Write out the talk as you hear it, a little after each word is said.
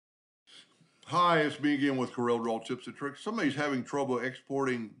Hi, it's me again with Corel Draw Tips and Tricks. Somebody's having trouble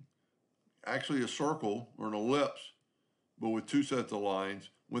exporting actually a circle or an ellipse, but with two sets of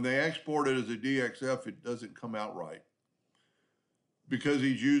lines. When they export it as a DXF, it doesn't come out right. Because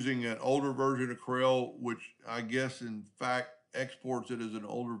he's using an older version of Corel, which I guess in fact exports it as an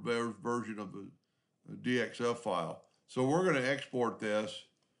older version of a DXF file. So we're going to export this,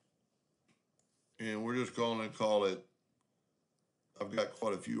 and we're just going to call it, I've got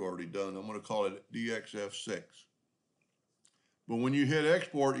quite a few already done. I'm going to call it DXF6. But when you hit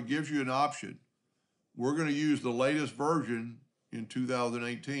export, it gives you an option. We're going to use the latest version in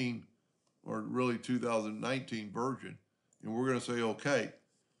 2018, or really 2019 version, and we're going to say OK.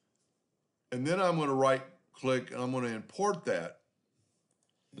 And then I'm going to right click and I'm going to import that.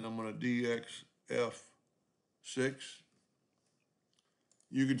 And I'm going to DXF6.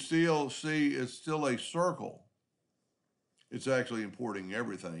 You can still see it's still a circle. It's actually importing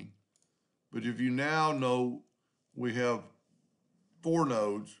everything. But if you now know we have 4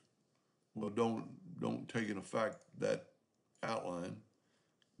 nodes, well, don't take into effect that outline.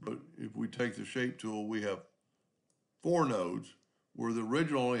 But if we take the shape tool, we have 4 nodes, where the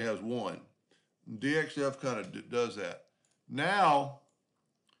original only has 1. And DXF kind of does that. Now,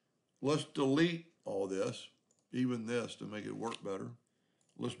 let's delete all this, even this, to make it work better.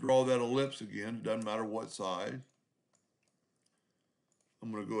 Let's draw that ellipse again. It doesn't matter what size.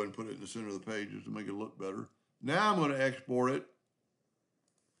 I'm going to go ahead and put it in the center of the page just to make it look better. Now I'm going to export it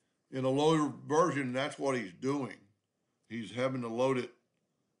in a lower version. That's what he's doing. He's having to load it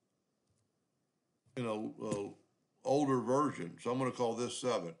in a older version. So I'm going to call this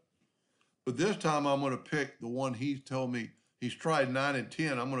 7. But this time I'm going to pick the one he told me. He's tried 9 and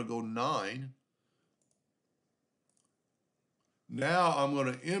 10. I'm going to go 9. Now I'm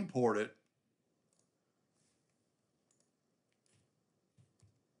going to import it.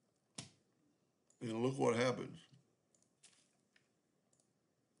 And look what happens.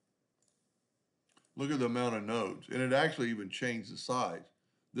 Look at the amount of nodes. And it actually even changed the size.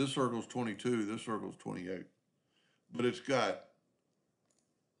 This circle's 22, this circle's 28. But it's got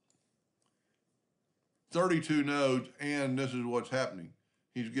 32 nodes, and this is what's happening.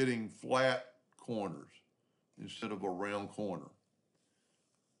 He's getting flat corners instead of a round corner.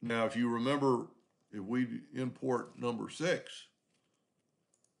 Now, if you remember, if we import number 6,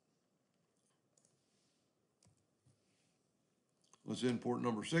 let's import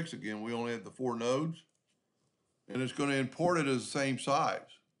number 6 again. We only have the 4 nodes, and it's going to import it as the same size.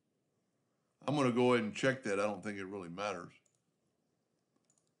 I'm going to go ahead and check that. I don't think it really matters.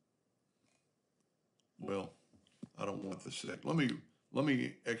 Well, I don't want the 6. Let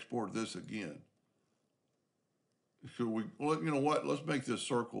me export this again. So you know what? Let's make this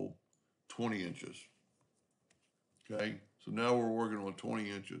circle 20 inches. Okay, so now we're working on 20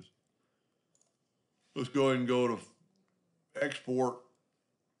 inches. Let's go ahead and go to export.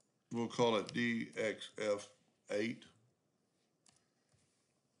 We'll call it DXF8.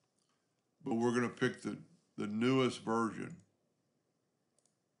 But we're going to pick the newest version.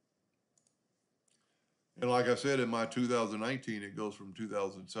 And like I said, in my 2019, it goes from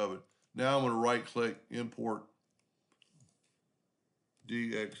 2007. Now I'm going to right click, import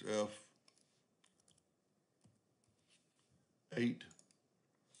DXF8.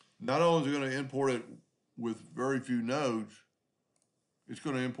 Not only is it going to import it with very few nodes, it's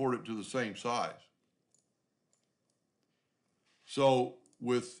going to import it to the same size. So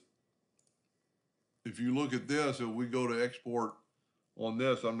if you look at this, if we go to export on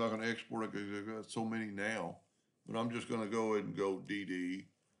this, I'm not going to export it because I've got so many now, but I'm just going to go ahead and go DD.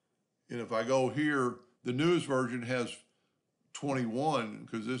 And if I go here, the newest version has 21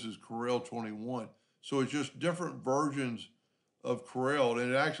 because this is Corel 21. So it's just different versions of Corel,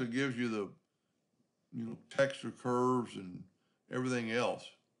 and it actually gives you the texture curves and everything else.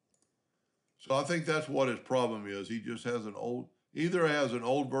 So I think that's what his problem is. He just has either has an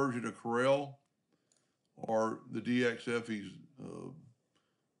old version of Corel or the DXF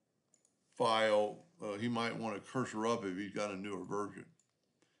file. He might want to cursor up if he's got a newer version.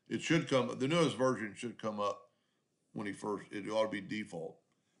 It should come, the newest version should come up when it ought to be default.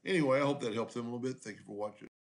 Anyway, I hope that helps him a little bit. Thank you for watching.